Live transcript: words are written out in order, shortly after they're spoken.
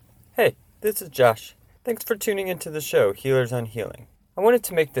Hey, this is Josh. Thanks for tuning into the show, Healers on Healing. I wanted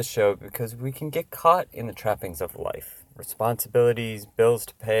to make this show because we can get caught in the trappings of life. Responsibilities, bills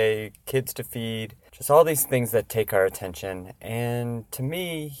to pay, kids to feed, just all these things that take our attention. And to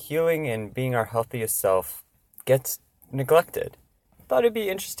me, healing and being our healthiest self gets neglected. I thought it'd be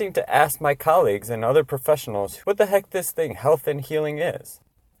interesting to ask my colleagues and other professionals what the heck this thing, health and healing, is.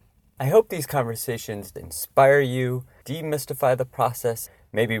 I hope these conversations inspire you, demystify the process,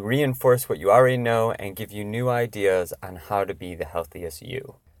 maybe reinforce what you already know, and give you new ideas on how to be the healthiest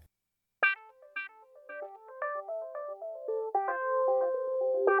you.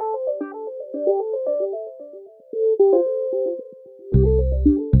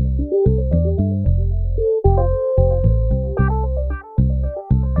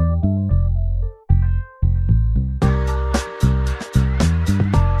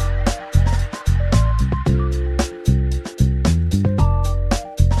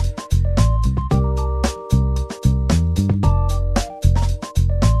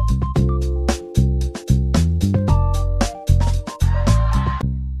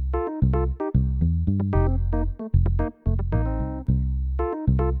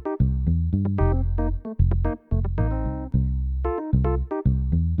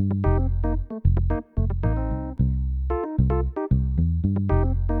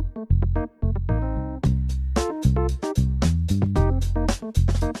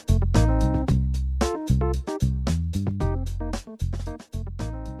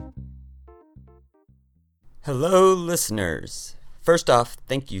 Hello, listeners. First off,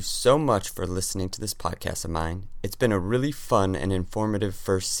 thank you so much for listening to this podcast of mine. It's been a really fun and informative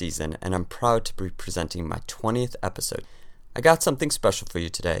first season, and I'm proud to be presenting my 20th episode. I got something special for you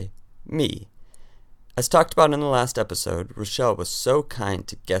today, me. As talked about in the last episode, Rochelle was so kind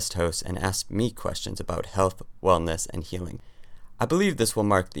to guest host and ask me questions about health, wellness, and healing. I believe this will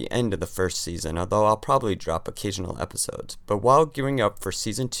mark the end of the first season, although I'll probably drop occasional episodes. But while gearing up for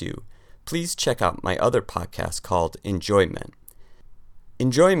season 2, please check out my other podcast called Enjoyment.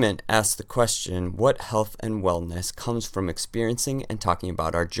 Enjoyment asks the question, what health and wellness comes from experiencing and talking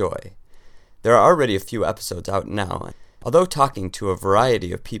about our joy? There are already a few episodes out now, although talking to a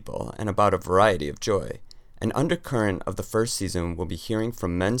variety of people and about a variety of joy. An undercurrent of the first season will be hearing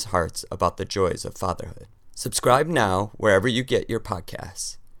from men's hearts about the joys of fatherhood. Subscribe now wherever you get your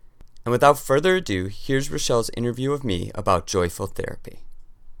podcasts. And without further ado, here's Rochelle's interview of me about joyful therapy.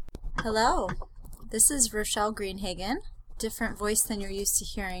 Hello, this is Rochelle Greenhagen, different voice than you're used to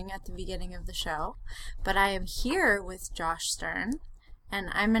hearing at the beginning of the show, but I am here with Josh Stern, and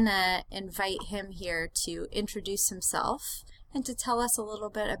I'm going to invite him here to introduce himself and to tell us a little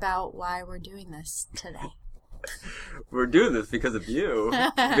bit about why we're doing this today. We're doing this because of you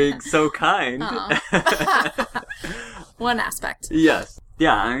being so kind. One aspect. Yes.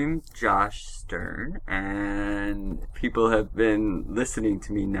 Yeah, I'm Josh Stern, and people have been listening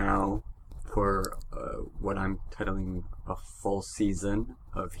to me now for what I'm titling a full season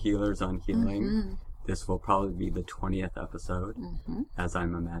of Healers on Healing. Mm-hmm. This will probably be the 20th episode, as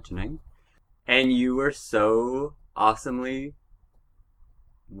I'm imagining. And you were so awesomely,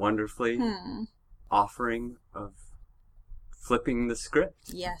 wonderfully offering of flipping the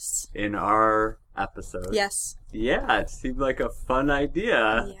script. Yes. In our episode. Yes. Yeah, it seemed like a fun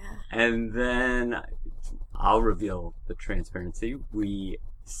idea. Yeah. And then I'll reveal the transparency. We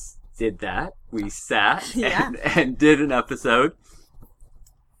did that. We sat and did an episode.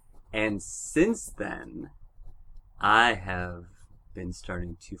 And since then, I have been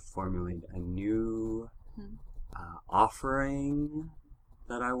starting to formulate a new offering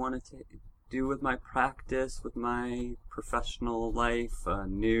that I wanted to do with my practice, with my professional life, a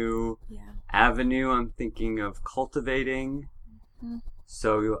new avenue I'm thinking of cultivating.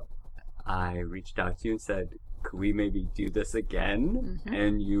 So I reached out to you and said, could we maybe do this again?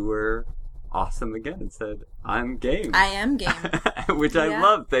 And you were awesome again and said, I'm game. I am game. Which I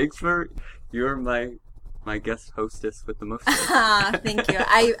love. Thanks for, you're my guest hostess with the most. Thank you.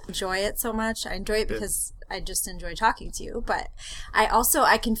 I enjoy it so much. I enjoy it because I just enjoy talking to you, but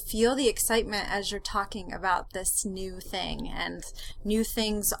I can feel the excitement as you're talking about this new thing, and new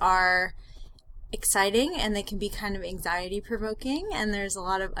things are exciting and they can be kind of anxiety provoking, and there's a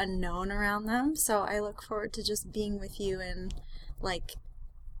lot of unknown around them. So I look forward to just being with you and like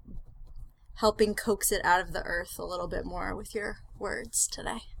helping coax it out of the earth a little bit more with your words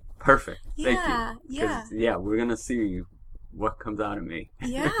today. Perfect. Thank you. Yeah. We're going to see what comes out of me.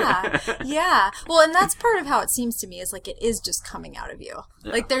 Yeah. Well, and that's part of how it seems to me, is like it is just coming out of you.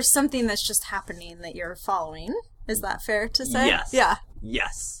 Yeah. Like there's something that's just happening that you're following. Is that fair to say? Yes. Yeah.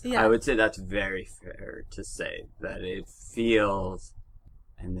 Yes. Yeah. I would say that's very fair to say, that it feels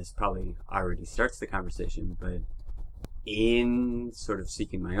and this probably already starts the conversation, but in sort of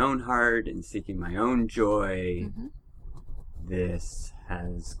seeking my own heart and seeking my own joy, this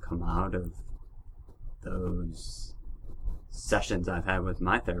has come out of those sessions I've had with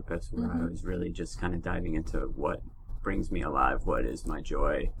my therapist where I was really just kind of diving into what brings me alive, what is my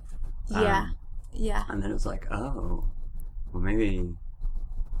joy. Yeah. And then it was like, oh, well, maybe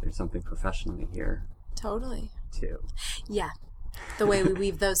there's something professionally here. Totally. Too. Yeah. The way we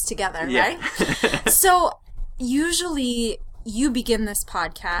weave those together, Yeah. right? So usually you begin this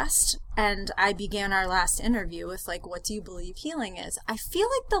podcast, and I began our last interview with, like, what do you believe healing is? I feel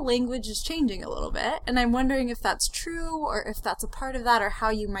like the language is changing a little bit, and I'm wondering if that's true or if that's a part of that, or how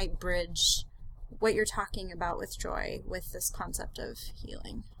you might bridge what you're talking about with joy with this concept of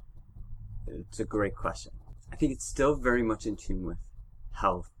healing. It's a great question. I think it's still very much in tune with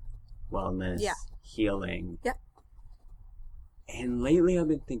health, wellness, healing. Yep. And lately I've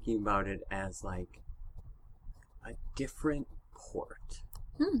been thinking about it as like a different port.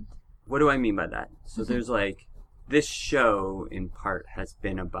 What do I mean by that? So there's like, this show in part has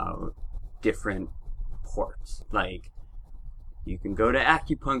been about different ports. Like, you can go to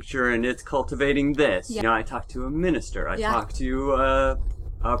acupuncture and it's cultivating this. Yeah. You know, I talked to a minister. I Yeah. talked to a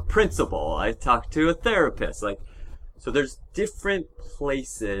principal. I talked to a therapist. Like, so there's different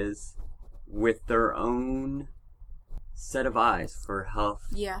places with their own set of eyes for health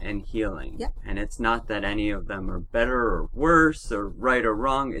and healing. Yep. And it's not that any of them are better or worse or right or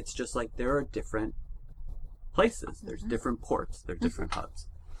wrong. It's just like there are different places. There's different ports. There's different hubs.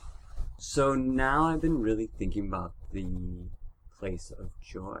 So now I've been really thinking about the place of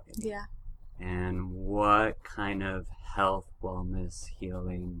joy. Yeah. And what kind of health, wellness,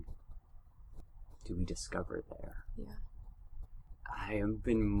 healing do we discover there? Yeah. I have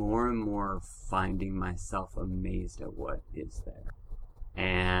been more and more finding myself amazed at what is there.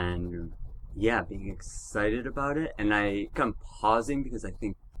 And yeah, being excited about it. And I'm pausing because I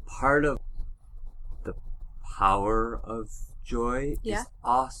think part of the power of joy is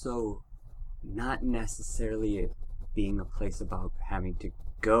also not necessarily it being a place about having to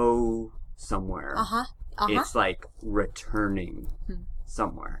go somewhere. It's like returning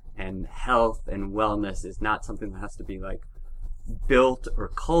somewhere. And health and wellness is not something that has to be like built or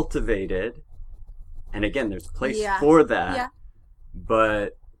cultivated. And again, there's a place for that. Yeah.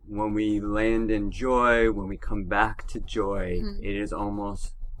 But when we land in joy, when we come back to joy, it is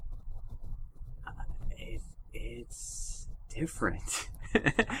almost it's different.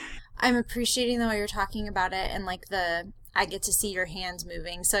 I'm appreciating the way you're talking about it, and like I get to see your hands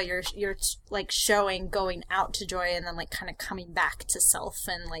moving. So you're like showing going out to joy and then like kind of coming back to self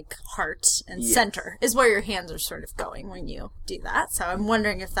and like heart and center is where your hands are sort of going when you do that. So I'm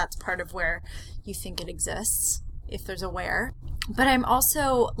wondering if that's part of where you think it exists, if there's a where. But I'm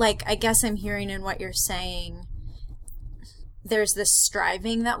also like, I guess I'm hearing in what you're saying, there's this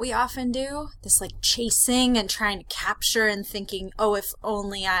striving that we often do, this like chasing and trying to capture and thinking, oh, if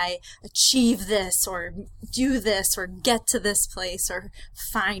only I achieve this or do this or get to this place or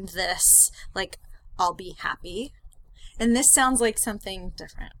find this, like I'll be happy. And this sounds like something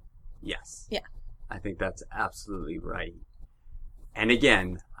different. Yes. Yeah. I think that's absolutely right. And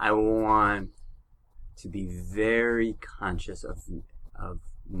again, I want to be very conscious of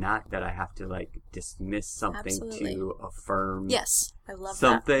not that I have to like dismiss something to affirm I love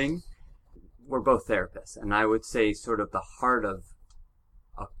something. that. We're both therapists, and I would say sort of the heart of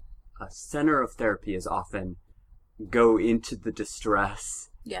a center of therapy is often go into the distress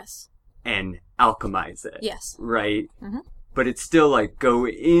and alchemize it. Right? But it's still like go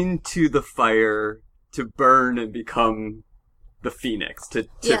into the fire to burn and become the phoenix, to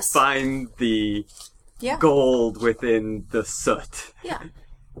find the gold within the soot.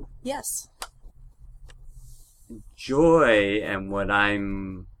 Yes. Joy, and what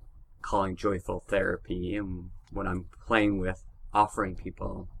I'm calling joyful therapy, and what I'm playing with, offering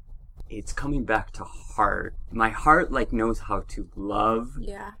people, it's coming back to heart. My heart like knows how to love,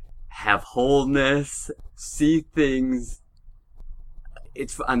 have wholeness, see things.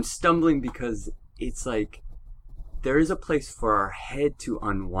 I'm stumbling because it's like there is a place for our head to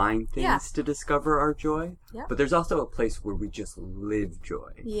unwind things to discover our joy, but there's also a place where we just live joy.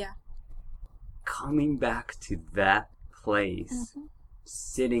 Coming back to that place,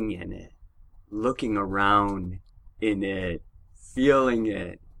 sitting in it, looking around in it, feeling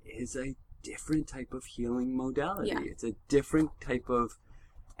it, is a different type of healing modality. It's a different type of,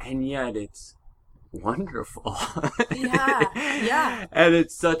 and yet it's wonderful. And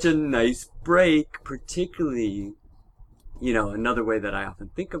it's such a nice break, particularly, you know, another way that I often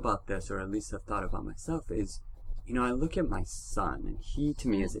think about this, or at least I've thought about myself, is I look at my son, and he, to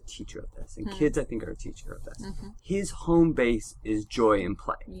me, is a teacher of this. And kids, I think, are a teacher of this. His home base is joy and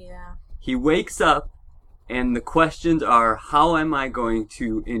play. Yeah. He wakes up, and the questions are, how am I going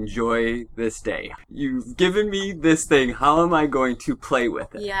to enjoy this day? You've given me this thing. How am I going to play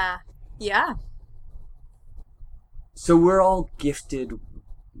with it? Yeah. Yeah. So we're all gifted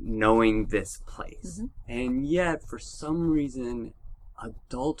knowing this place. And yet, for some reason,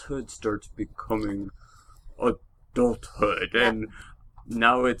 adulthood starts becoming adulthood. And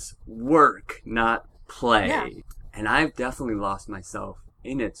now it's work, not play. Yeah. And I've definitely lost myself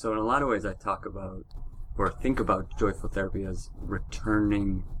in it. So in a lot of ways, I talk about or think about joyful therapy as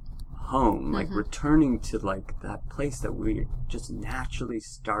returning home, like returning to like that place that we just naturally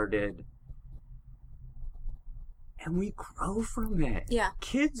started. And we grow from it. Yeah.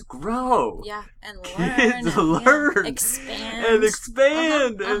 Kids grow. Yeah. And learn. Kids learn. Expand. And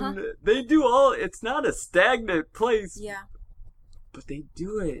expand. And they do all, it's not a stagnant place. Yeah. But they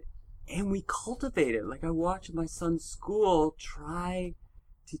do it. And we cultivate it. Like I watch my son's school try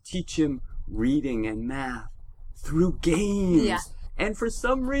to teach him reading and math through games. Yeah. And for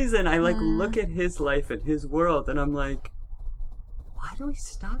some reason, I like look at his life and his world and I'm like, why do we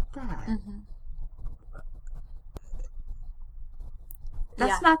stop that?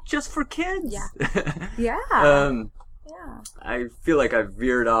 That's not just for kids. Yeah. Yeah. Yeah. I feel like I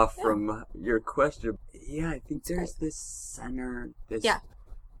veered off from your question. Yeah, I think there's this center, this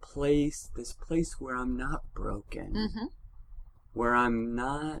place where I'm not broken, where I'm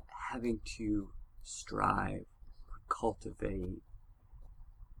not having to strive or cultivate,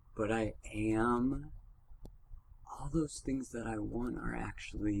 but I am. All those things that I want are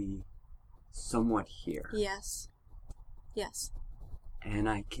actually somewhat here. Yes. Yes. And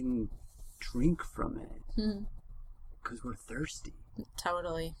I can drink from it because we're thirsty.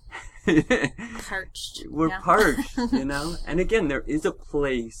 Totally. Parched. We're parched, And again, there is a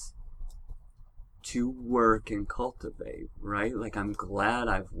place to work and cultivate, right? Like I'm glad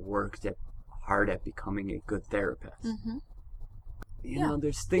I've worked hard at becoming a good therapist. You know,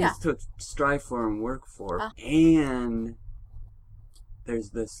 there's things to strive for and work for. And there's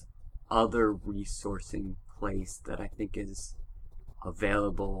this other resourcing place that I think is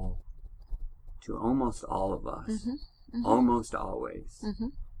available to almost all of us, almost always.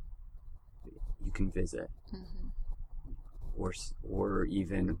 You can visit, or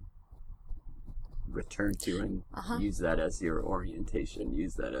even return to and use that as your orientation,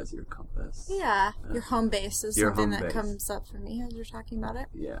 use that as your compass. Yeah, your home base is something that comes up for me as you're talking about it.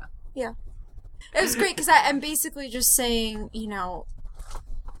 Yeah. Yeah. It was great because I'm basically just saying,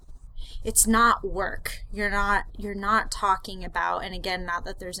 it's not work. You're not talking about, and again, not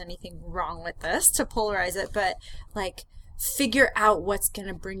that there's anything wrong with this to polarize it, but like figure out what's going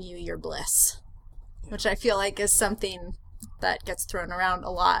to bring you your bliss, which I feel like is something that gets thrown around a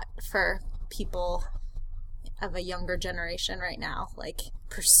lot for people of a younger generation right now. Like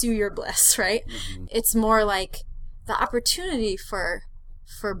pursue your bliss, right? It's more like the opportunity for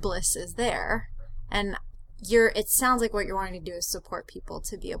bliss is there, and it sounds like what you're wanting to do is support people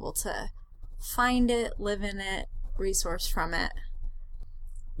to be able to find it, live in it, resource from it.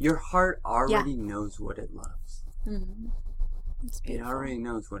 Your heart already knows what it loves. It already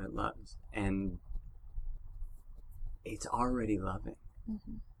knows what it loves. And it's already loving.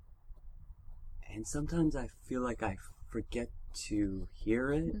 And sometimes I feel like I forget to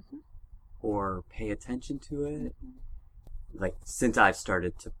hear it or pay attention to it. Like, since I've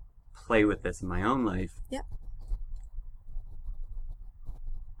started to play with this in my own life. Yep.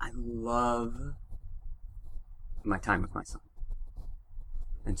 I love my time with my son.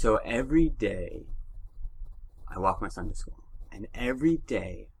 And so every day I walk my son to school. And every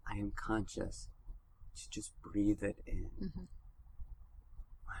day I am conscious to just breathe it in.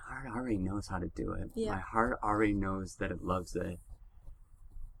 My heart already knows how to do it. Yeah. My heart already knows that it loves it.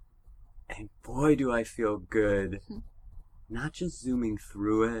 And boy, do I feel good. Not just zooming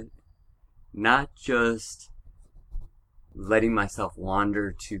through it. Not just letting myself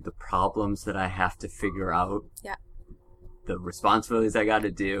wander to the problems that I have to figure out. Yeah. The responsibilities I got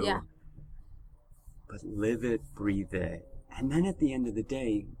to do. Yeah. But live it, breathe it. And then at the end of the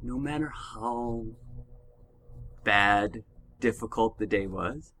day, no matter how bad, difficult the day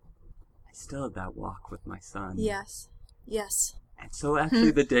was, I still had that walk with my son. Yes. Yes. And so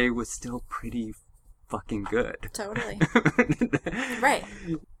actually the day was still pretty fucking good. Totally. Right.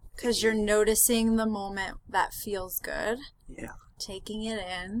 Because you're noticing the moment that feels good. Yeah. Taking it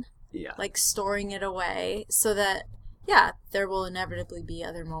in. Yeah. Like storing it away so that, there will inevitably be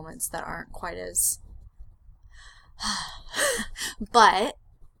other moments that aren't quite as... But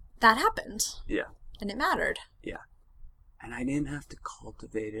that happened. Yeah. And it mattered. Yeah. And I didn't have to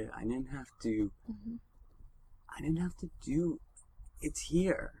cultivate it. I didn't have to do, it's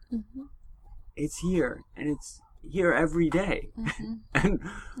here. Mm-hmm. It's here. And it's here every day. Mm-hmm. And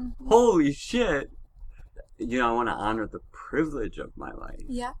holy shit, I want to honor the privilege of my life.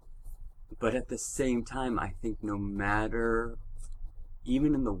 Yeah. But at the same time, I think no matter,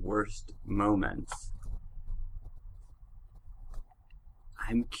 even in the worst moments,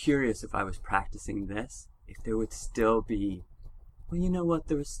 I'm curious if I was practicing this, if there would still be, well, you know what?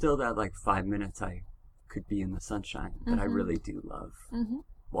 There was still that 5 minutes I could be in the sunshine that I really do love,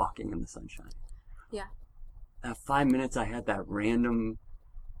 walking in the sunshine. Yeah. That 5 minutes I had that random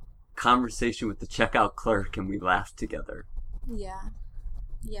conversation with the checkout clerk and we laughed together. Yeah.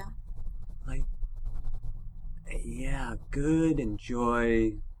 Yeah. Yeah, good and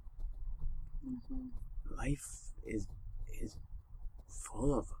joy. Life is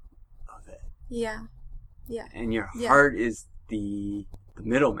full of it. Yeah. Yeah. And your heart is the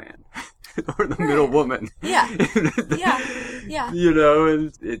middleman or the middle woman. Yeah. Yeah.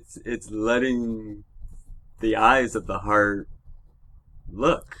 And it's letting the eyes of the heart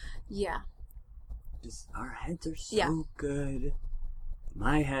look. Yeah. Just our heads are so good.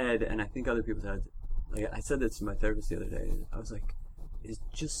 My head, and I think other people's heads, I said this to my therapist the other day, I was like, is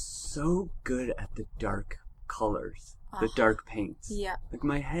just so good at the dark colors, the dark paints. Yeah.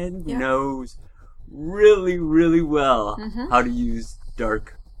 My head knows really, really well how to use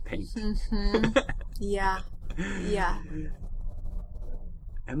dark paint. Yeah. Yeah.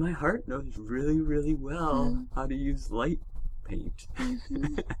 And my heart knows really, really well how to use light paint.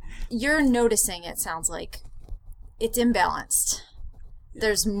 You're noticing, it sounds like, it's imbalanced. Yeah.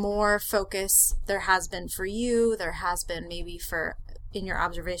 There's more focus. There has been for you. There has been maybe in your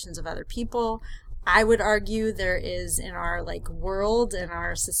observations of other people. I would argue there is in our world, in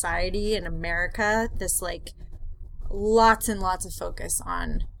our society, in America, this lots and lots of focus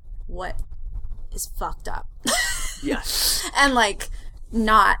on what is fucked up. Yes. And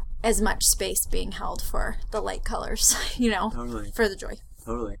not as much space being held for the light colors, Totally. For the joy.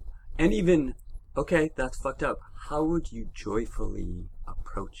 Totally. And even, okay, that's fucked up. How would you joyfully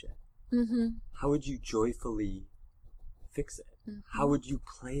approach it? Mm-hmm. How would you joyfully fix it? Mm-hmm. How would you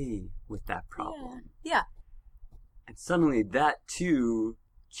play with that problem? Yeah. And suddenly that too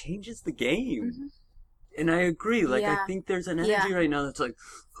changes the game. Mm-hmm. And I agree. I think there's an energy right now that's and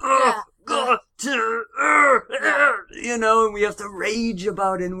we have to rage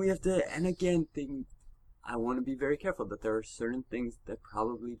about it, and we have to, and again, I want to be very careful that there are certain things that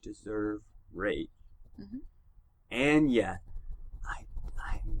probably deserve rage. Mm-hmm. And yet,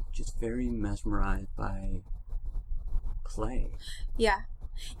 I'm just very mesmerized by play. Yeah.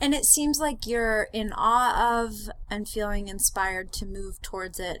 And it seems like you're in awe of and feeling inspired to move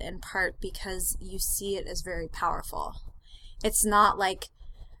towards it in part because you see it as very powerful. It's not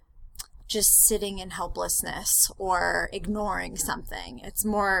just sitting in helplessness or ignoring something. It's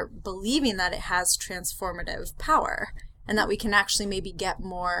more believing that it has transformative power and that we can actually maybe get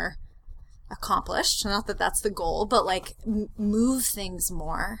more accomplished. Not that that's the goal, but move things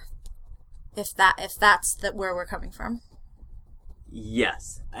more. If that's where we're coming from.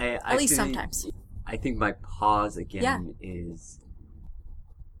 Yes. At least sometimes. I think my pause again is,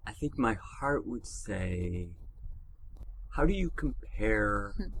 I think my heart would say, how do you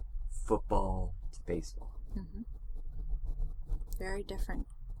compare football to baseball? Mm-hmm. Very different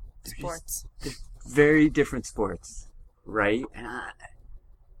sports. They're very different sports, right? And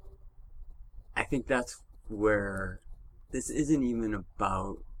I think that's where this isn't even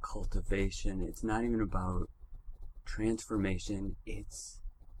about cultivation. It's not even about transformation. It's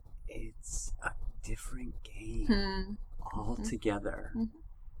a different game altogether. Mm-hmm.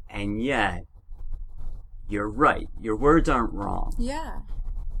 And yet, you're right. Your words aren't wrong. Yeah.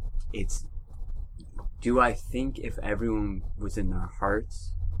 Do I think if everyone was in their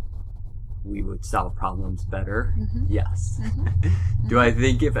hearts, we would solve problems better? Mm-hmm. Yes. Mm-hmm. Do I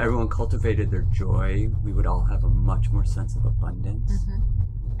think if everyone cultivated their joy, we would all have a much more sense of abundance?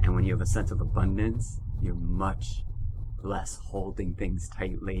 Mm-hmm. And when you have a sense of abundance, you're much less holding things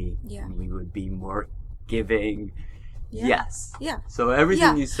tightly. Yeah. And we would be more giving. Yeah. Yes. Yeah. So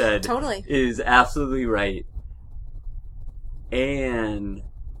everything you said totally is absolutely right. And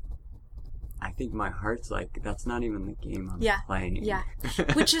I think my heart's that's not even the game I'm playing. Yeah.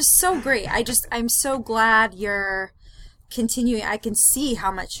 Which is so great. I'm so glad you're continuing. I can see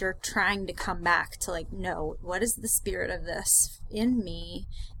how much you're trying to come back to no, what is the spirit of this in me?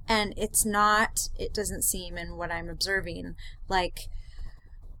 And it doesn't seem in what I'm observing,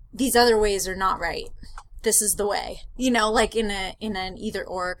 these other ways are not right. this is the way, you know, like in an either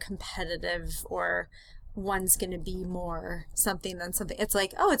or competitive, or one's going to be more something than something. It's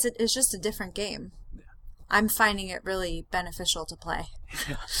like, oh, it's just a different game. Yeah. I'm finding it really beneficial to play.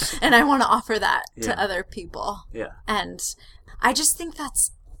 Yeah. And I want to offer that to other people. Yeah. And I just think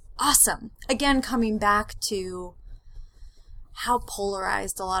that's awesome. Again, coming back to how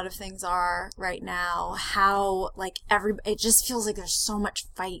polarized a lot of things are right now, how like it just feels like there's so much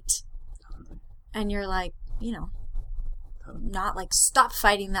fight. And you're like, you know, not like stop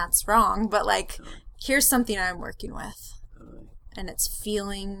fighting, that's wrong, but like here's something I'm working with. And it's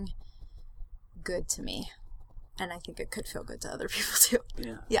feeling good to me. And I think it could feel good to other people too.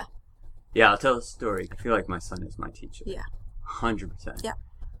 Yeah. Yeah. Yeah, I'll tell a story. I feel like my son is my teacher. Yeah. 100%. Yeah.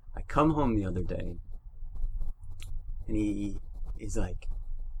 I come home the other day and he is like,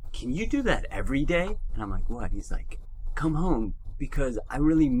 can you do that every day? And I'm like, what? He's like, come home because I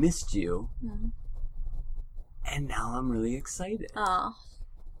really missed you. Mm-hmm. And now I'm really excited. Oh.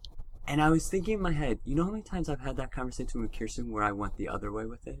 And I was thinking in my head, you know how many times I've had that conversation with Kirsten where I went the other way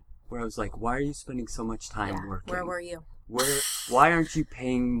with it? Where I was like, why are you spending so much time working? Where were you? Why aren't you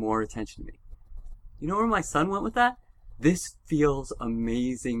paying more attention to me? You know where my son went with that? This feels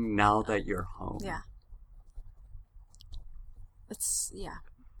amazing now that you're home. Yeah.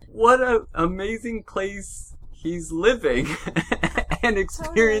 What an amazing place he's living and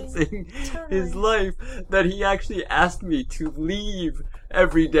experiencing his life, that he actually asked me to leave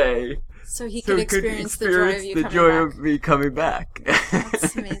every day so he could experience the joy of me coming back.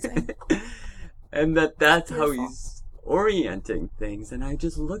 That's amazing. And that's how he's orienting things. And I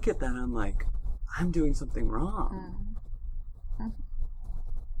just look at that and I'm like, I'm doing something wrong. Mm-hmm.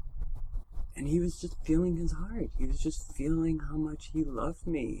 And he was just feeling his heart. He was just feeling how much he loved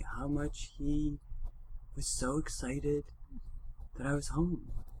me, how much he was so excited that I was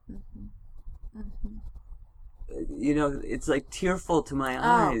home. Mm-hmm. Mm-hmm. You know, it's like tearful to my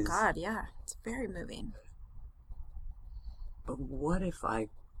eyes. Oh, God, yeah. It's very moving. But what if I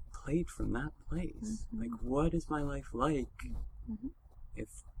played from that place? Mm-hmm. Like, what is my life like if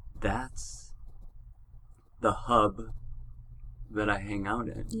that's the hub that I hang out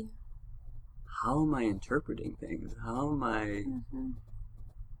in? Yeah. How am I interpreting things? How am I...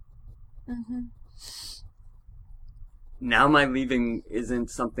 Now my leaving isn't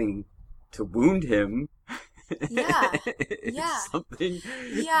something to wound him. Yeah. It's something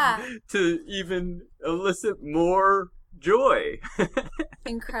to even elicit more joy.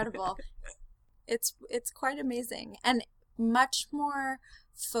 Incredible. It's quite amazing. And much more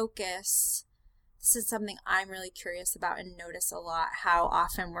focus. This is something I'm really curious about and notice a lot, how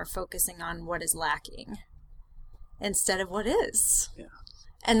often we're focusing on what is lacking instead of what is. Yeah.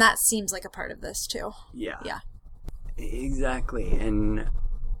 And that seems like a part of this too. Yeah. Yeah. Exactly. And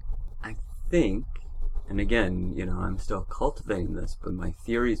I think, and again, you know, I'm still cultivating this, but my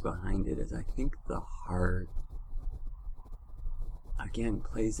theories behind it is I think the heart, again,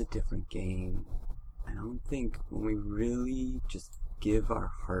 plays a different game. I don't think when we really just give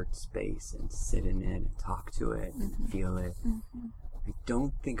our heart space and sit in it and talk to it and feel it, I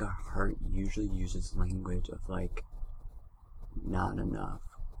don't think our heart usually uses language of like, not enough,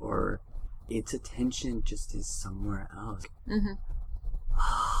 or its attention just is somewhere else.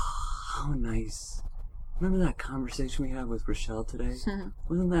 How nice. Remember that conversation we had with Rochelle today?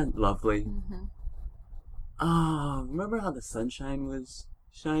 Wasn't that lovely? Oh, remember how the sunshine was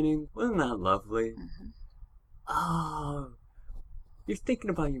shining? Wasn't that lovely? Oh, you're thinking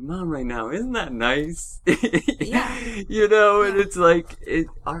about your mom right now. Isn't that nice? Yeah. You know, and it's like,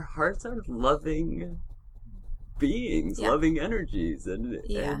 our hearts are loving beings, loving energies.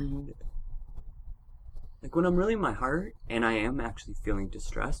 And like when I'm really in my heart and I am actually feeling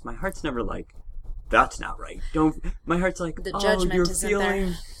distressed, my heart's never like, that's not right. My heart's like, the judgment isn't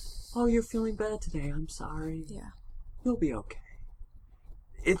there. Oh, you're feeling bad today. I'm sorry. Yeah. You'll be okay.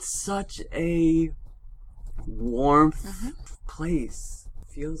 It's such a warmth place.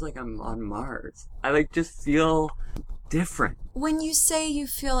 Feels like I'm on Mars. I like just feel different. When you say you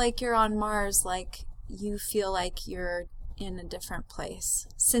feel like you're on Mars, like you feel like you're in a different place.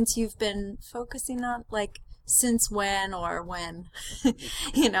 Since you've been focusing on, like, since when or when?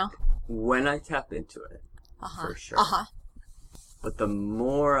 You know? When I tap into it, for sure. But the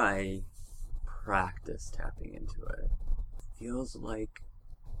more I practice tapping into it, feels like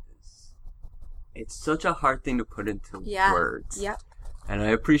it's such a hard thing to put into words. Yep. And I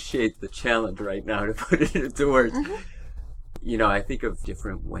appreciate the challenge right now to put it into words. You know, I think of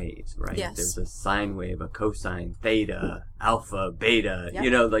different waves, right? Yes. There's a sine wave, a cosine, theta, alpha, beta. Yep. You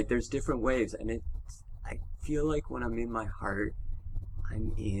know, like there's different waves. And I feel like when I'm in my heart,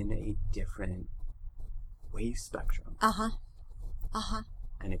 I'm in a different wave spectrum.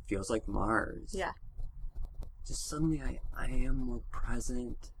 And it feels like Mars. Yeah. Just suddenly I am more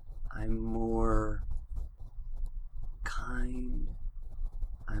present. I'm more kind.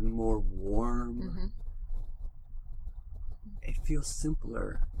 I'm more warm. It feels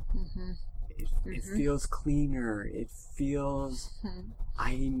simpler. It feels cleaner. It feels...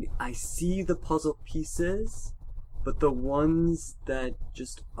 I see the puzzle pieces, but the ones that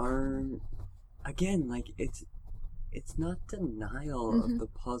just aren't... Again, like, it's not denial of the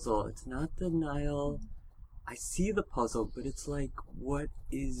puzzle. It's not denial... I see the puzzle, but it's like, what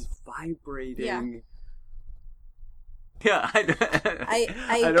is vibrating? Yeah,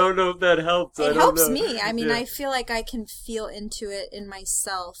 I don't know if that helps. It helps me. I mean, I feel like I can feel into it in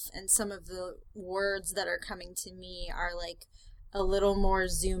myself, and some of the words that are coming to me are like a little more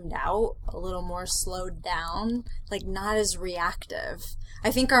zoomed out, a little more slowed down, like not as reactive.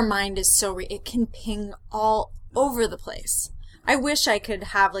 I think our mind is so, it can ping all over the place. I wish I could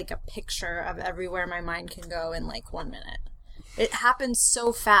have like a picture of everywhere my mind can go in like 1 minute. It happens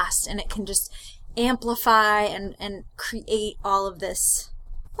so fast, and it can just amplify and create all of this,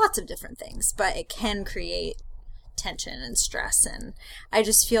 lots of different things, but it can create tension and stress. And I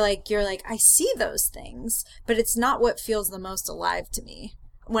just feel like you're like, I see those things, but it's not what feels the most alive to me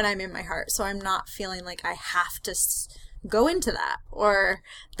when I'm in my heart. So I'm not feeling like I have to go into that, or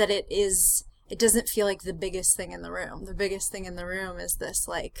that it doesn't feel like the biggest thing in the room. The biggest thing in the room is this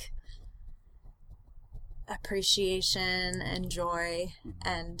like appreciation and joy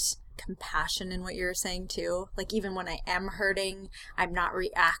and compassion in what you're saying too. Like, even when I am hurting, I'm not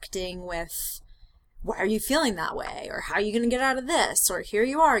reacting with, why are you feeling that way? Or how are you going to get out of this? Or here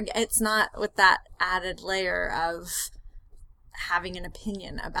you are. It's not with that added layer of having an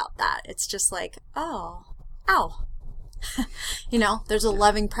opinion about that. It's just like, oh, ow. You know, there's a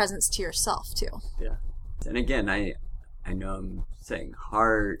loving presence to yourself too. Yeah. And again, I know I'm saying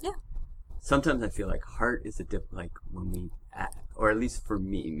heart. Yeah. Sometimes I feel like heart is like when we, or at least for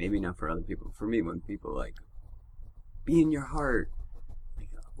me, maybe not for other people, for me, when people like, be in your heart, like,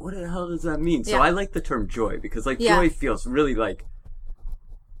 what the hell does that mean? So I like the term joy, because like joy feels really like,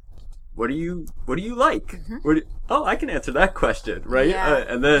 what do you like? I can answer that question, right?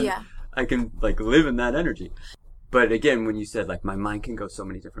 And then I can like live in that energy. But again, when you said, like, my mind can go so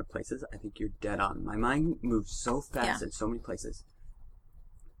many different places, I think you're dead on. My mind moves so fast in so many places.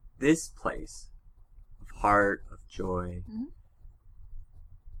 This place of heart, of joy,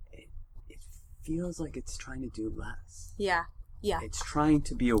 it feels like it's trying to do less. Yeah. It's trying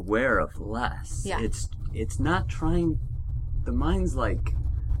to be aware of less. Yeah. It's not trying... The mind's like,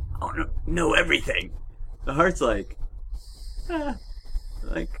 I want to know everything. The heart's like,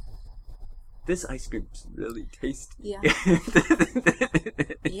 this ice cream's really tasty. Yeah.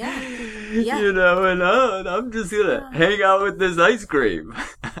 You know, and I'm just gonna hang out with this ice cream.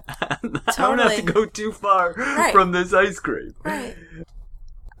 I don't have to go too far from this ice cream. Right.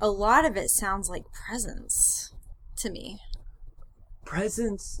 A lot of it sounds like presence to me.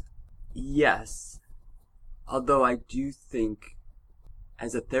 Presence, yes. Although I do think,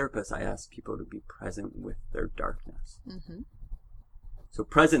 as a therapist, I ask people to be present with their darkness. So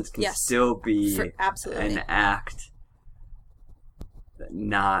presence can still be an act,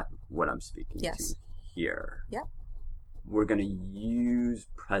 not what I'm speaking to here. Yep. We're going to use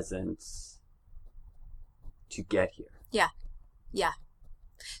presence to get here. Yeah.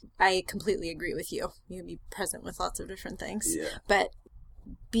 I completely agree with you. You can be present with lots of different things. Yeah. But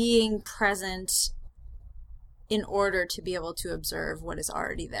being present in order to be able to observe what is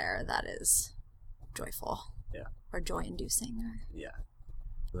already there, that is joyful. Yeah. Or joy-inducing. Yeah.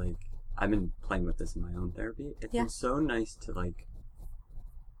 Like, I've been playing with this in my own therapy. It's been so nice to, like,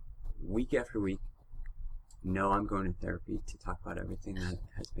 week after week, know I'm going to therapy to talk about everything that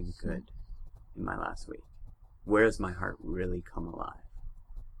has been good in my last week. Where has my heart really come alive?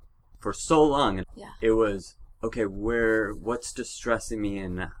 For so long, it was, okay, what's distressing me,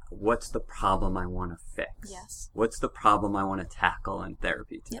 and what's the problem I want to fix? Yes. What's the problem I want to tackle in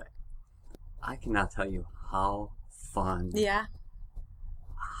therapy today? I cannot tell you how fun,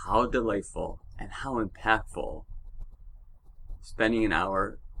 how delightful, and how impactful spending an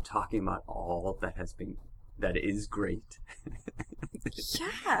hour talking about all that is great.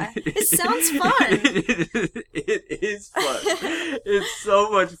 Yeah, it sounds fun. It is fun. It's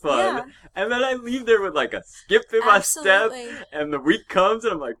so much fun. Yeah. And then I leave there with like a skip in my step, and the week comes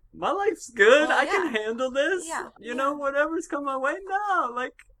and I'm like, my life's good. Well, I can handle this. Yeah. You know, whatever's come my way. No,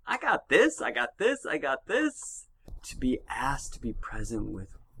 like, I got this. To be asked to be present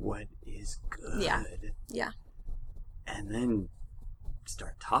with what is good. Yeah. And then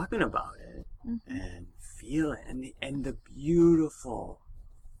start talking about it. and feel it. And the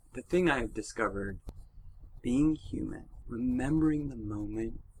thing I have discovered, being human, remembering the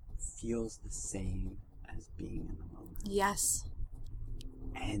moment feels the same as being in the moment. Yes.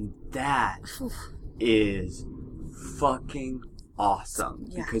 And that is fucking awesome.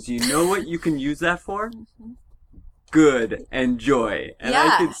 Yeah. Because you know what you can use that for? Good and joy. And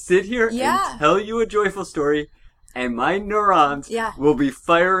I can sit here and tell you a joyful story, and my neurons will be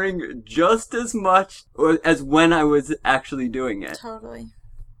firing just as much as when I was actually doing it. Totally.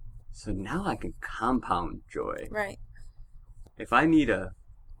 So now I can compound joy. Right. If I need a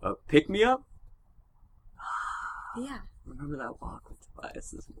pick-me-up, remember that walk with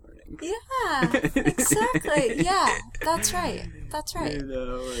Tobias this morning? Yeah, exactly. Yeah, that's right. That's right. You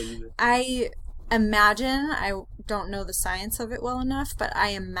know, I imagine, I don't know the science of it well enough, but I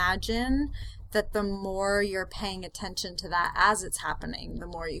imagine that the more you're paying attention to that as it's happening, the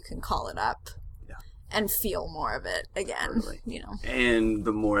more you can call it up and feel more of it again. Totally. You know, and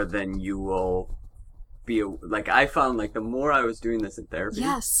the more then you will be like, I found like the more I was doing this in therapy,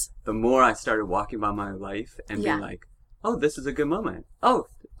 the more I started walking by my life and being like, oh, this is a good moment. Oh,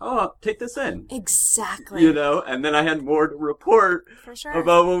 take this in. Exactly. You know, and then I had more to report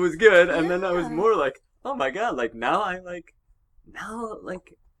about what was good, and then I was more like, oh my god, like now I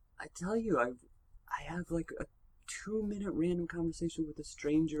tell you, I have like a 2-minute random conversation with a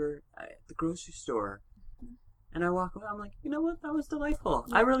stranger at the grocery store, and I walk away, I'm like, you know what, that was delightful.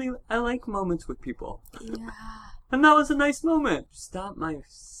 I like moments with people. Yeah. And that was a nice moment. Stop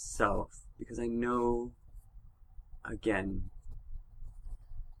myself, because I know, again,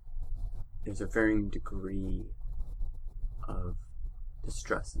 there's a varying degree of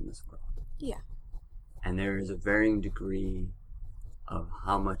distress in this world. Yeah. And there is a varying degree of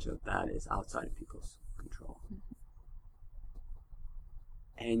how much of that is outside of people's control.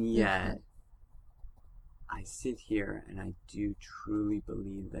 And yet, I sit here and I do truly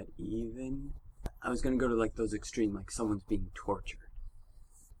believe that even, I was going to go to like those extreme, like someone's being tortured.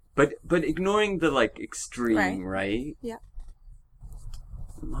 But ignoring the like extreme, right? Yeah.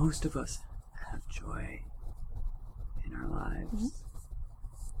 Most of us have joy in our lives.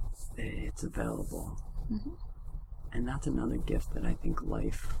 It's available. And that's another gift that I think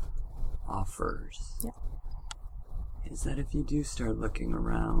life offers. Yeah. Is that if you do start looking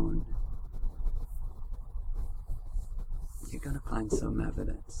around, you're going to find some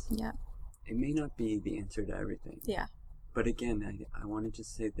evidence. Yeah. It may not be the answer to everything. Yeah. But again, I want to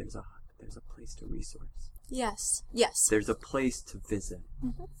just say there's a place to resource. Yes. Yes. There's a place to visit.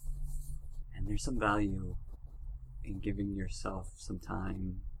 And there's some value in giving yourself some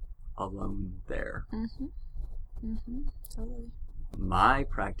time alone there. Totally. My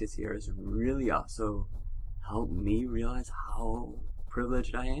practice here has really also helped me realize how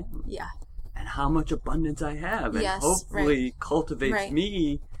privileged I am. Yeah. And how much abundance I have. And Yes, hopefully cultivates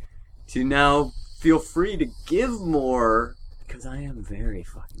me to now feel free to give more, because I am very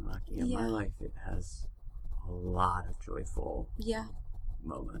fucking lucky. In my life, it has a lot of joyful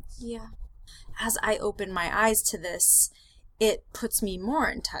moments. Yeah. As I open my eyes to this, it puts me more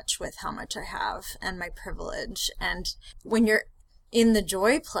in touch with how much I have and my privilege. And when you're in the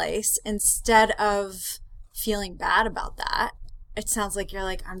joy place, instead of feeling bad about that, it sounds like you're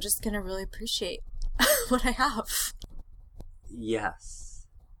like, I'm just going to really appreciate what I have. Yes.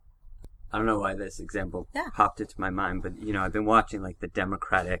 I don't know why this example popped into my mind, but, you know, I've been watching, like, the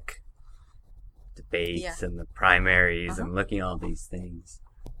Democratic debates and the primaries and looking at all these things.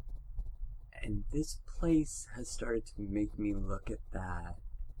 And this place has started to make me look at that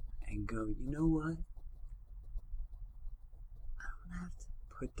and go, you know what? I don't have to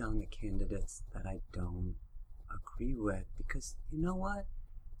put down the candidates that I don't agree with, because you know what?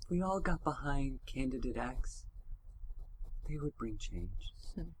 If we all got behind candidate X, they would bring change.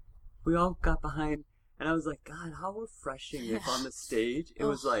 We all got behind, and I was like, God, how refreshing if on the stage it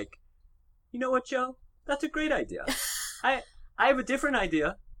was like, you know what, Joe? That's a great idea. I have a different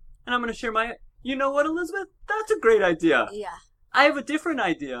idea, and I'm going to share my... You know what, Elizabeth? That's a great idea. Yeah. I have a different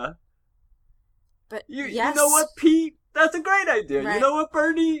idea. But you know what, Pete? That's a great idea. Right. You know what,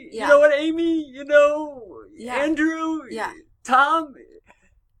 Bernie? You know what, Amy? You know, Andrew? Tom?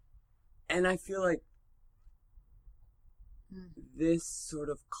 And I feel like this sort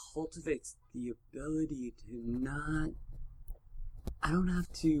of cultivates the ability to not... I don't have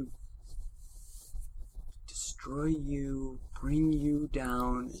to destroy you, bring you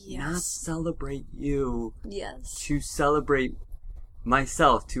down, not celebrate you, to celebrate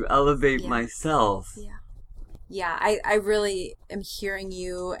myself, to elevate myself. Yeah, I really am hearing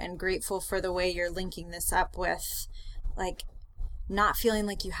you and grateful for the way you're linking this up with, like, not feeling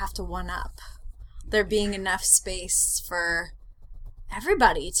like you have to one up. There being enough space for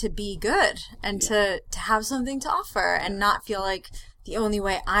everybody to be good and to have something to offer and not feel like the only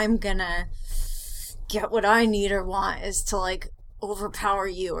way I'm gonna get what I need or want is to like overpower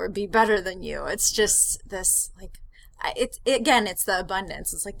you or be better than you. It's just this like, it's the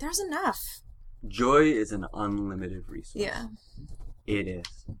abundance. It's like, there's enough. Joy is an unlimited resource. Yeah. It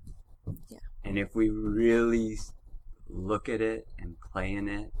is. Yeah. And if we really look at it and play in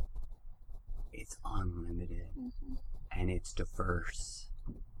it, it's unlimited. Mm-hmm. And it's diverse.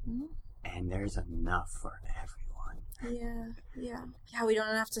 Mm-hmm. And there's enough for everyone. Yeah, we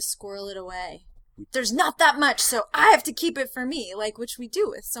don't have to squirrel it away. There's not that much, so I have to keep it for me, like which we do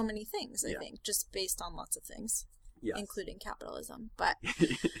with so many things, I think, just based on lots of things, including capitalism. But,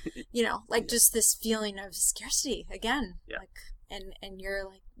 just this feeling of scarcity again. Yeah. Like, and you're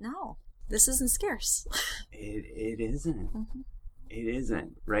like, no, this isn't scarce. It isn't. Mm-hmm. It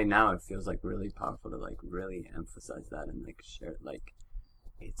isn't. Right now, it feels like really powerful to like really emphasize that and like share it. Like,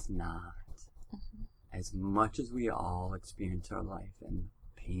 it's not. Mm-hmm. As much as we all experience our life and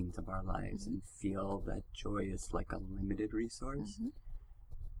pains of our lives and feel that joy is like a limited resource,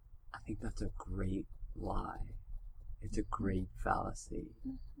 I think that's a great lie. It's a great fallacy.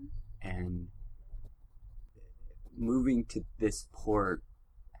 And moving to this port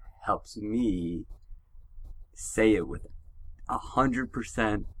helps me say it with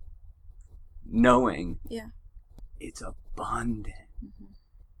 100% knowing it's abundant.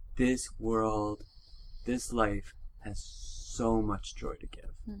 This world, this life has so much joy to give.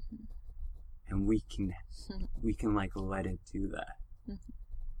 And we can like let it do that.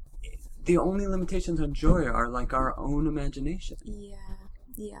 The only limitations on joy are like our own imagination.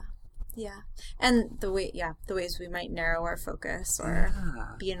 Yeah. And the ways we might narrow our focus or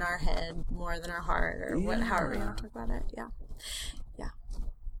be in our head more than our heart or however you want to talk about it. Yeah.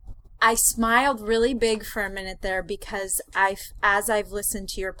 I smiled really big for a minute there because as I've listened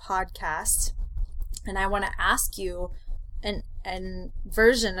to your podcast, and I want to ask you an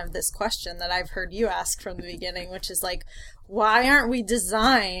version of this question that I've heard you ask from the beginning, which is like, why aren't we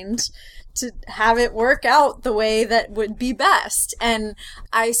designed to have it work out the way that would be best? And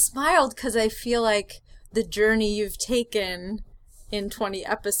I smiled because I feel like the journey you've taken in 20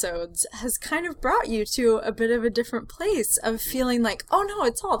 episodes has kind of brought you to a bit of a different place of feeling like, oh no,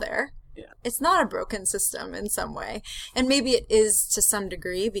 it's all there. Yeah. It's not a broken system in some way. And maybe it is to some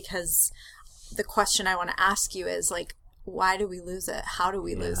degree, because the question I want to ask you is like, why do we lose it? How do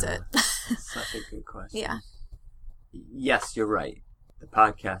we lose it? Such a good question. Yeah. Yes, you're right. The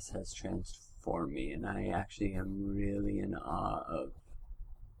podcast has transformed me, and I actually am really in awe of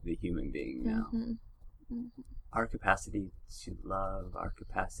the human being now. Our capacity to love, our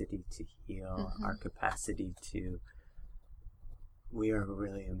capacity to heal, our capacity to... We are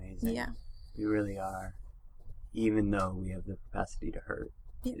really amazing. Yeah. We really are. Even though we have the capacity to hurt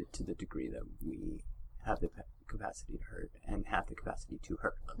to the degree that we have the capacity to hurt and have the capacity to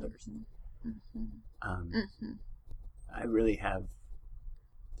hurt others. I really have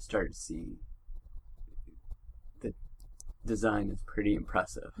started to see the design is pretty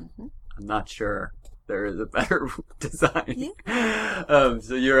impressive. I'm not sure there is a better design.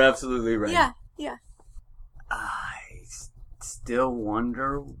 So you're absolutely right. Yeah. I still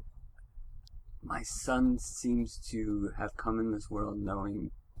wonder. My son seems to have come in this world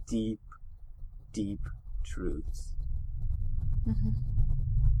knowing deep truths.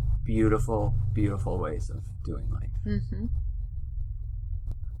 Beautiful ways of doing life.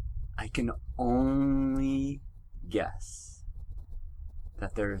 I can only guess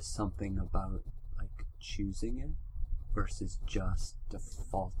that there is something about like choosing it versus just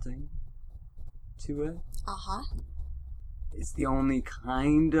defaulting to it. It's the only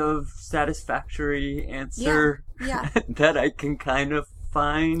kind of satisfactory answer that I can kind of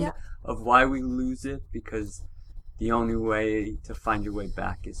find of why we lose it, because the only way to find your way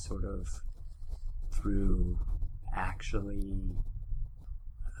back is sort of through actually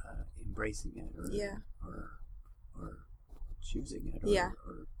embracing it or choosing it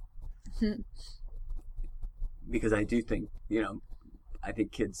or because I do think, I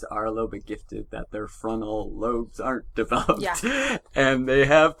think kids are a little bit gifted that their frontal lobes aren't developed. And they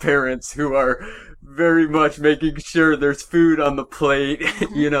have parents who are very much making sure there's food on the plate.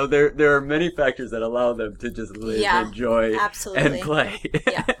 There are many factors that allow them to just live, enjoy, and play.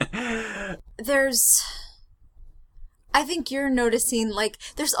 I think you're noticing, like,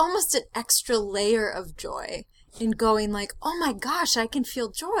 there's almost an extra layer of joy in going like, oh my gosh, I can feel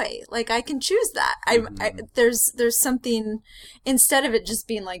joy. Like I can choose that. There's something, instead of it just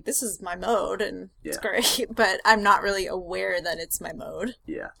being like, this is my mode and it's great, but I'm not really aware that it's my mode.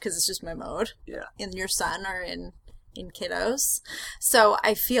 Yeah. Because it's just my mode. Yeah. In your son or in kiddos. So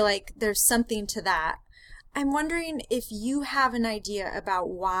I feel like there's something to that. I'm wondering if you have an idea about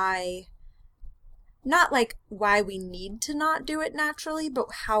why, not like why we need to not do it naturally, but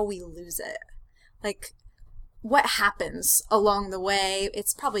how we lose it. Like, what happens along the way?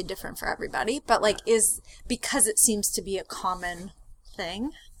 It's probably different for everybody, but like, is because it seems to be a common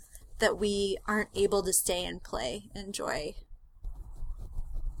thing that we aren't able to stay and play and joy.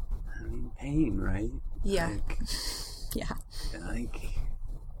 I mean, pain, right? Yeah. Like, yeah. Like,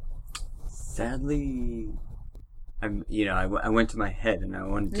 sadly, I went to my head and I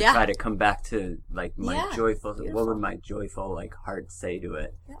wanted to try to come back to like my joyful. Beautiful. What would my joyful like heart say to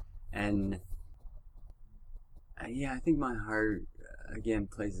it? Yeah. And I think my heart again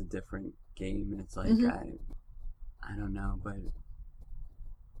plays a different game, and it's like I don't know, but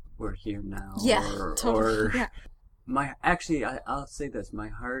we're here now. Yeah, totally. I'll say this: my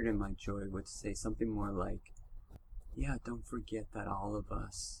heart and my joy would say something more like, yeah, don't forget that all of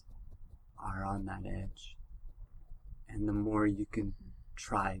us are on that edge. And the more you can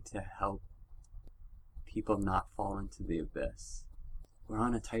try to help people not fall into the abyss, we're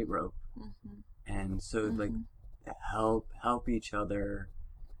on a tightrope. And so, like, help each other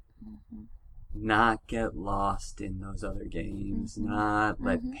not get lost in those other games, not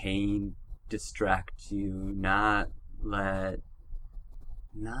let pain distract you, not let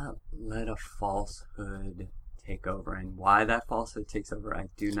a falsehood take over. And why that falsehood takes over, I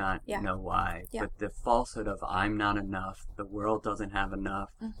do not know why. But the falsehood of I'm not enough, the world doesn't have enough,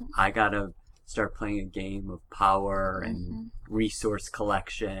 I gotta start playing a game of power and resource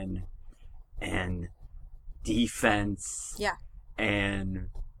collection and defense and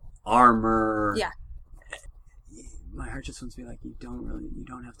armor. Yeah. My heart just wants to be like, you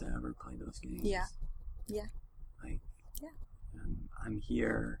don't have to ever play those games. Yeah. Yeah. Like, I'm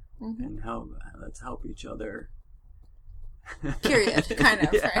here and let's help each other. Period, kind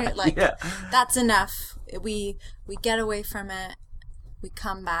of, right? Like, that's enough. We get away from it. We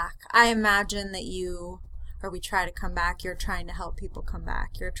come back. I imagine that we try to come back. You're trying to help people come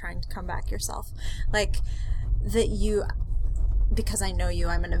back. You're trying to come back yourself. Like, because I know you,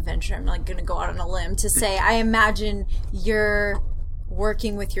 I'm an adventurer. I'm like going to go out on a limb to say, I imagine you're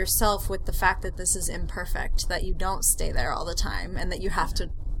working with yourself with the fact that this is imperfect, that you don't stay there all the time, and that you have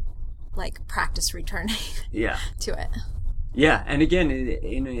to like practice returning to it. Yeah, and again,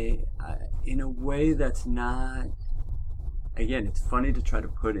 in a way that's not. Again, it's funny to try to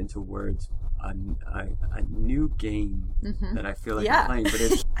put into words a new game that I feel like I'm playing,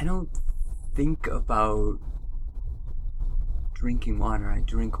 but I don't think about drinking water. I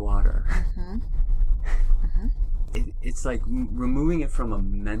drink water. It's like removing it from a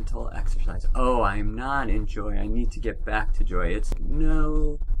mental exercise. Oh, I'm not in joy. I need to get back to joy. It's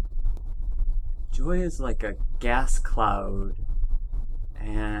no. Joy is like a gas cloud,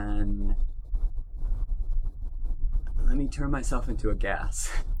 and let me turn myself into a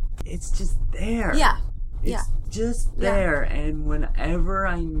gas. It's just there. Yeah. It's just there, and whenever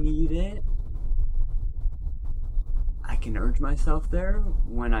I need it, I can urge myself there.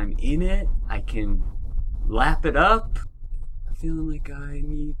 When I'm in it, I can lap it up. I'm feeling like I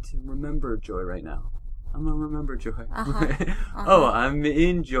need to remember joy right now. I'm gonna remember joy. Oh, I'm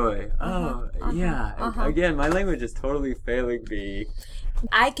in joy. Again, my language is totally failing me.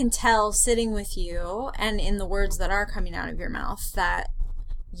 I can tell sitting with you and in the words that are coming out of your mouth that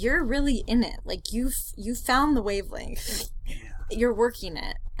you're really in it. Like you found the wavelength. You're working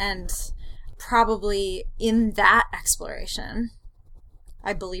it, and probably in that exploration,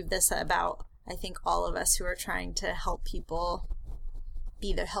 I believe this about, I think, all of us who are trying to help people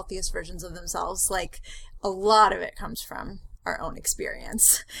be the healthiest versions of themselves. Like, a lot of it comes from our own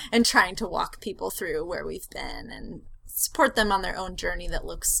experience and trying to walk people through where we've been and support them on their own journey that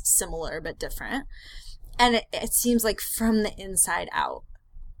looks similar but different. And it seems like from the inside out,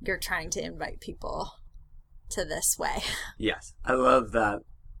 you're trying to invite people to this way. Yes, I love that.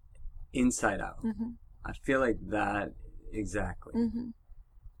 Inside out. I feel like that exactly. And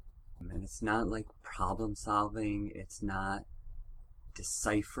it's not like problem solving. It's not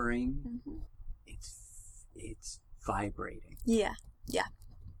deciphering. It's vibrating. Yeah.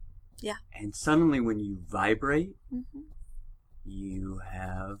 And suddenly when you vibrate, you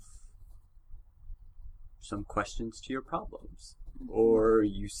have some questions to your problems, or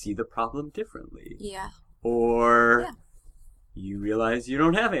you see the problem differently. Or you realize you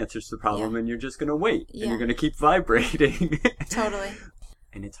don't have answers to the problem, and you're just going to wait, and you're going to keep vibrating. Totally.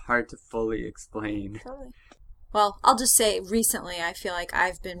 And it's hard to fully explain. Totally. Well, I'll just say recently I feel like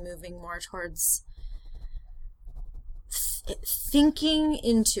I've been moving more towards thinking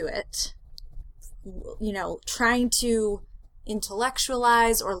into it, trying to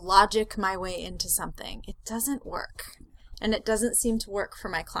intellectualize or logic my way into something. It doesn't work. And it doesn't seem to work for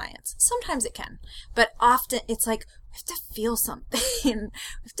my clients. Sometimes it can. But often it's like, we have to feel something. We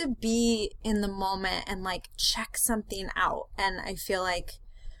have to be in the moment and check something out. And I feel like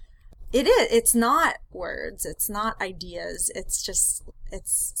it's not words. It's not ideas.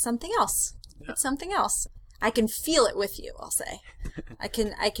 It's something else. Yeah. It's something else. I can feel it with you, I'll say. I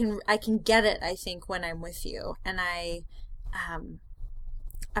can get it, I think, when I'm with you. And I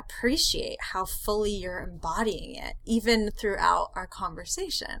appreciate how fully you're embodying it, even throughout our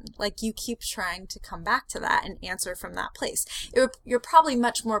conversation. You keep trying to come back to that and answer from that place. You're probably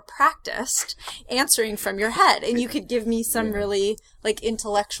much more practiced answering from your head, and you could give me some really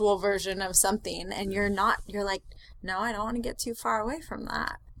intellectual version of something, and you're like, no, I don't want to get too far away from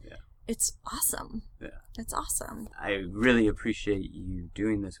that. Yeah. It's awesome. Yeah. It's awesome. I really appreciate you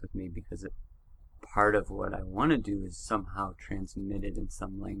doing this with me, because part of what I want to do is somehow transmit it in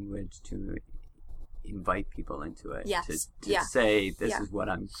some language to invite people into it. Yes. To say, this is what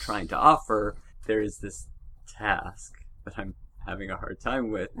I'm trying to offer. There is this task that I'm having a hard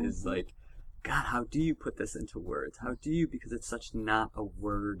time with, is God, how do you put this into words? How do you, because it's such not a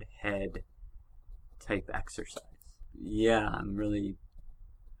word head type exercise. Yeah, I'm really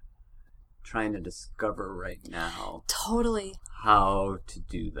trying to discover right now. Totally. How to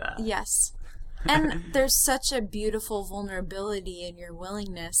do that. Yes. And there's such a beautiful vulnerability in your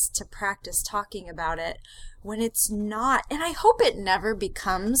willingness to practice talking about it when it's not, and I hope it never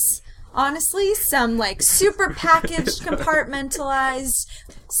becomes, honestly, some super packaged, compartmentalized,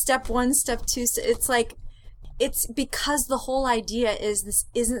 step 1, step 2. It's because the whole idea is this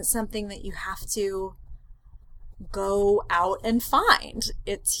isn't something that you have to go out and find.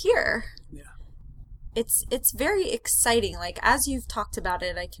 It's here. Yeah. It's very exciting. As you've talked about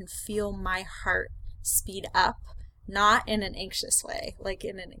it, I can feel my heart speed up, not in an anxious way,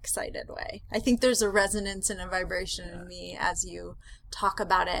 in an excited way. I think there's a resonance and a vibration in me as you talk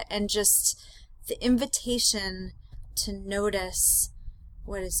about it, and just the invitation to notice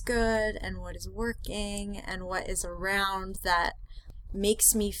what is good and what is working and what is around that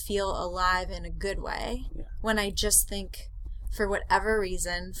makes me feel alive in a good way. Yeah. When I just think, for whatever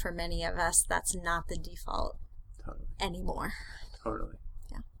reason, for many of us, that's not the default anymore. Totally.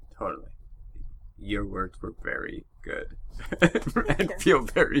 Yeah. Totally. Your words were very good and feel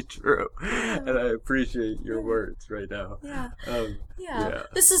very true. And I appreciate your words right now. Yeah. Yeah.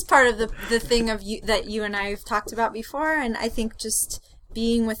 This is part of the thing of you that you and I have talked about before, and I think just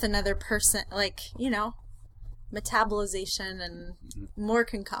being with another person, metabolization and more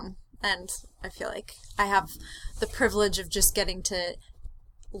can come. And I feel like I have the privilege of just getting to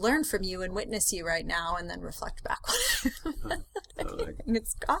learn from you and witness you right now and then reflect back on it. Totally. And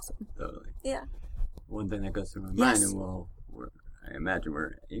it's awesome. Totally. Yeah. One thing that goes through my mind, and I imagine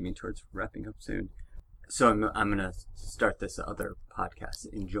we're aiming towards wrapping up soon. So I'm going to start this other podcast,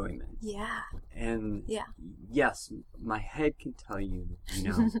 Enjoyment. Yeah. And yes, my head can tell you,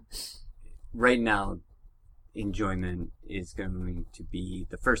 right now, Enjoyment is going to be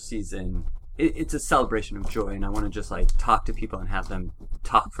the first season. It's a celebration of joy, and I want to just talk to people and have them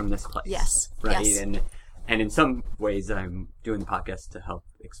talk from this place. Yes. Right. Yes. And in some ways, I'm doing the podcast to help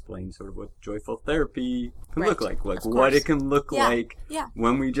explain sort of what joyful therapy can look like what it can look like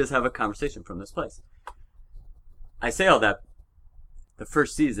when we just have a conversation from this place. I say all that. The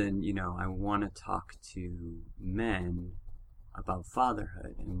first season, I want to talk to men about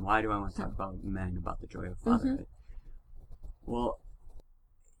fatherhood. And why do I want to talk about men, about the joy of fatherhood? Well,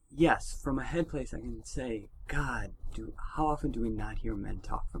 yes, from a head place I can say, God, how often do we not hear men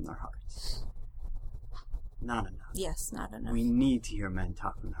talk from their hearts? Not enough. Yes, not enough. We need to hear men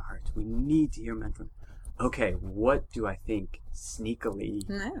talk from their hearts. We need to hear men from... Okay, what do I think sneakily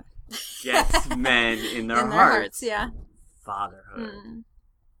gets men in their hearts? Yeah. Fatherhood.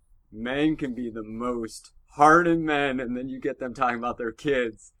 Men can be the most hardened men, and then you get them talking about their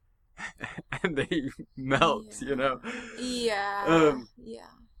kids, and they melt, Yeah.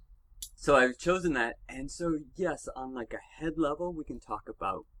 So I've chosen that, and so yes, on a head level, we can talk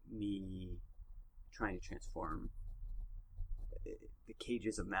about me trying to transform the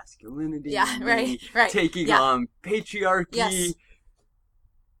cages of masculinity. Yeah, right. Taking on patriarchy. Yes.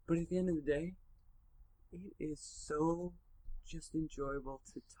 But at the end of the day, it is so just enjoyable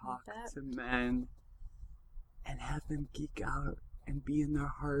to talk to men and have them geek out and be in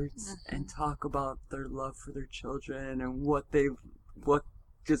their hearts and talk about their love for their children and what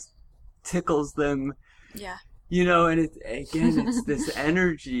just tickles them. Yeah. You know, and it's this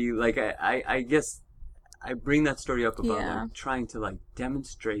energy. Like, I guess I bring that story up about like trying to like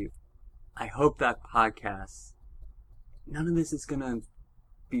demonstrate. I hope that podcast, none of this is going to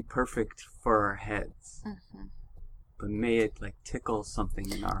be perfect for our heads, but may it like tickle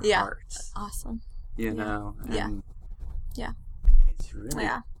something in our hearts. Awesome. You know? And yeah. It's really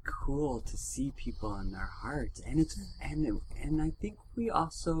cool to see people in their hearts. And it's, and I think we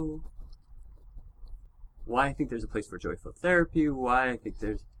also, why I think there's a place for joyful therapy, why I think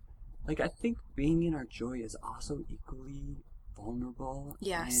there's, like, I think being in our joy is also equally vulnerable.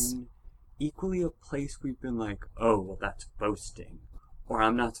 Yes. And equally a place we've been like, oh, well, that's boasting. Or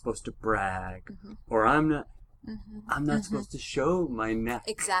I'm not supposed to brag. Or I'm not supposed to show my neck.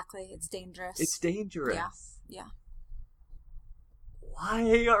 Exactly. It's dangerous. It's dangerous. Yeah.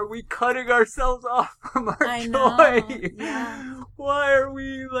 Why are we cutting ourselves off from our joy? Know. Yeah. Why are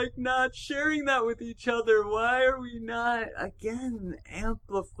we, like, not sharing that with each other? Why are we not, again,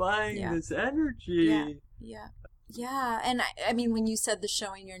 amplifying this energy? Yeah. And I mean, when you said the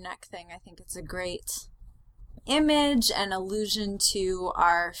showing your neck thing, I think it's a great image and allusion to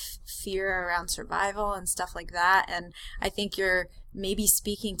our fear around survival and stuff like that. And I think you're maybe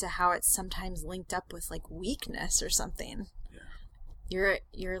speaking to how it's sometimes linked up with like weakness or something.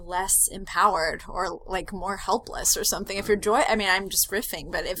 You're less empowered or like more helpless or something. If you're joy, I mean, I'm just riffing,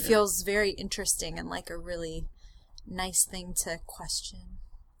 but it feels very interesting and like a really nice thing to question.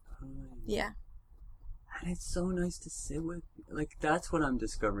 Yeah. And it's so nice to sit with, like, that's what I'm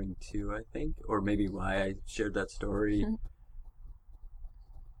discovering too, I think, or maybe why I shared that story.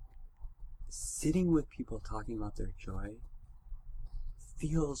 Sitting with people talking about their joy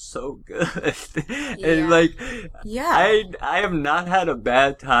feels so good. And like, I have not had a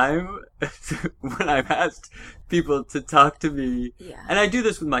bad time when I've asked people to talk to me. And I do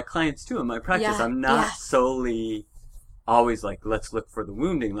this with my clients too in my practice. I'm not solely always like, let's look for the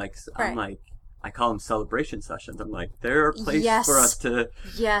wounding. Like, I'm like, I call them celebration sessions. I'm like, there are places for us to.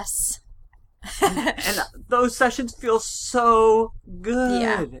 And those sessions feel so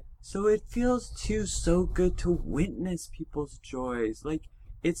good. So it feels too so good to witness people's joys. Like,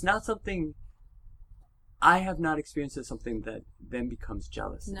 it's not something I have not experienced as something that then becomes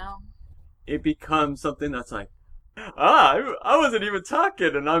jealousy. No. It becomes something that's like, I wasn't even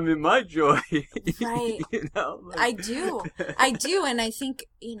talking and I'm in my joy. Right. You know, like, I do. And I think,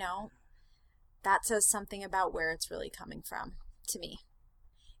 you know, that says something about where it's really coming from to me.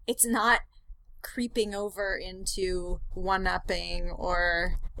 It's not creeping over into one-upping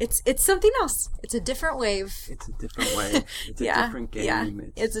or it's something else. It's a different wave. It's a different wave. It's a different game.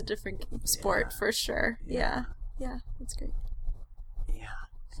 Yeah. It's a different sport for sure. Yeah. That's great. Yeah.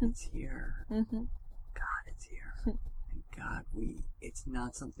 It's here. God, it's here. And God, it's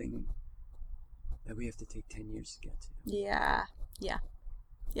not something that we have to take 10 years to get to. Yeah.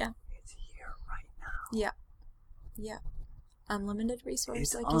 It's here right now. Yeah. Unlimited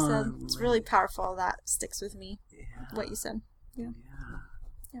resource, like you said. It's really powerful. That sticks with me. What you said. Yeah.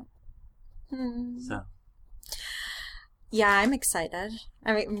 So. Yeah, I'm excited.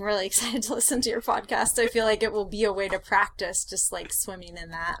 I'm really excited to listen to your podcast. I feel like it will be a way to practice just like swimming in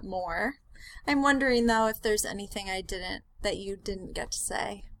that more. I'm wondering though if there's anything that you didn't get to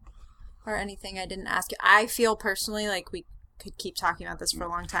say or anything I didn't ask you. I feel personally like we could keep talking about this for a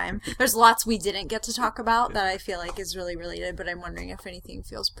long time. There's lots we didn't get to talk about that I feel like is really related, but I'm wondering if anything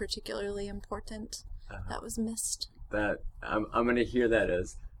feels particularly important that was missed. That I'm going to hear that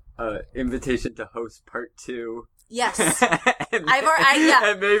as invitation to host part 2. Yes. And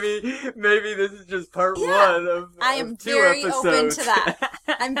maybe this is just part 1 of I am 2 very episodes. open to that.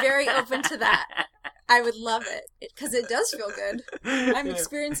 I'm very open to that. I would love it because it does feel good. I'm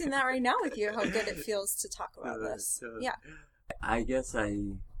experiencing that right now with you, how good it feels to talk about this. Yeah. I guess I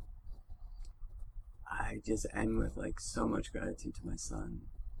just end with like so much gratitude to my son.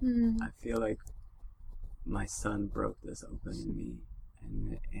 I feel like my son broke this open in me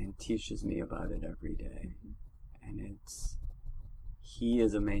and teaches me about it every day. And he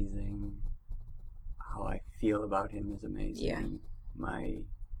is amazing. How I feel about him is amazing. Yeah.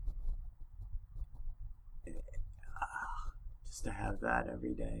 Just to have that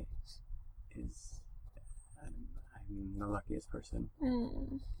every day is, I'm the luckiest person,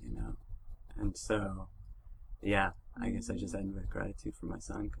 you know? And so, I guess I just end with gratitude for my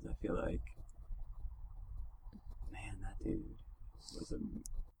son because I feel like, man, that dude was a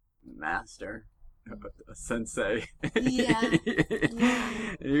master, a sensei. Yeah.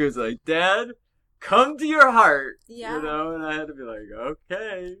 He was like, Dad, come to your heart. Yeah. You know, and I had to be like,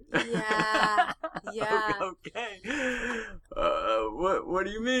 okay. Yeah. Yeah. Okay. What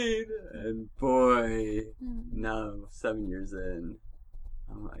do you mean? And boy, now 7 years in,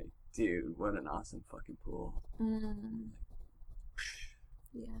 I'm like, dude, what an awesome fucking pool.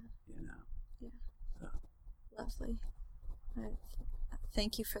 Yeah. You know. Yeah. So. Lovely.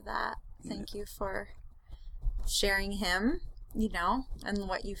 Thank you for that. Thank you for sharing him, you know, and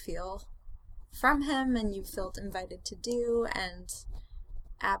what you feel from him and you felt invited to do, and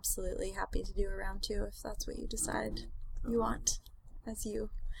absolutely happy to do a round 2 if that's what you decide you want as you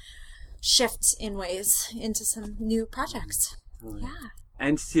shift in ways into some new projects. Yeah.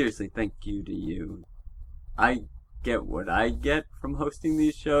 And seriously, thank you to you. I get what I get from hosting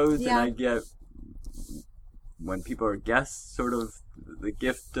these shows, and I get when people are guests, sort of the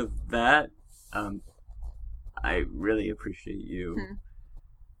gift of that. I really appreciate you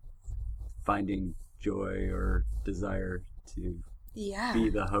finding joy or desire to be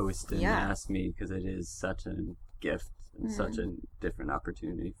the host and ask me, because it is such a gift and such a different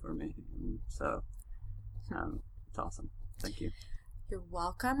opportunity for me. And so it's awesome. Thank you. You're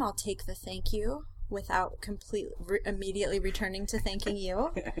welcome. I'll take the thank you without immediately returning to thanking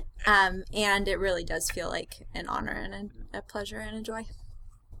you. And it really does feel like an honor and a pleasure and a joy.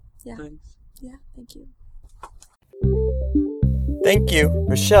 Yeah. Thanks. Yeah, thank you. Thank you,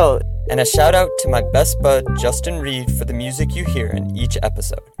 Rochelle, and a shout out to my best bud, Justin Reed, for the music you hear in each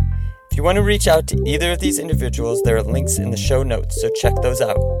episode. If you want to reach out to either of these individuals, there are links in the show notes, so check those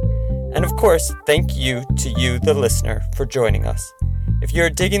out. And of course, thank you to you, the listener, for joining us. If you're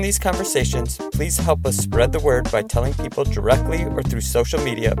digging these conversations, please help us spread the word by telling people directly or through social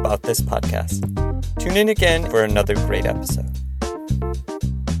media about this podcast. Tune in again for another great episode.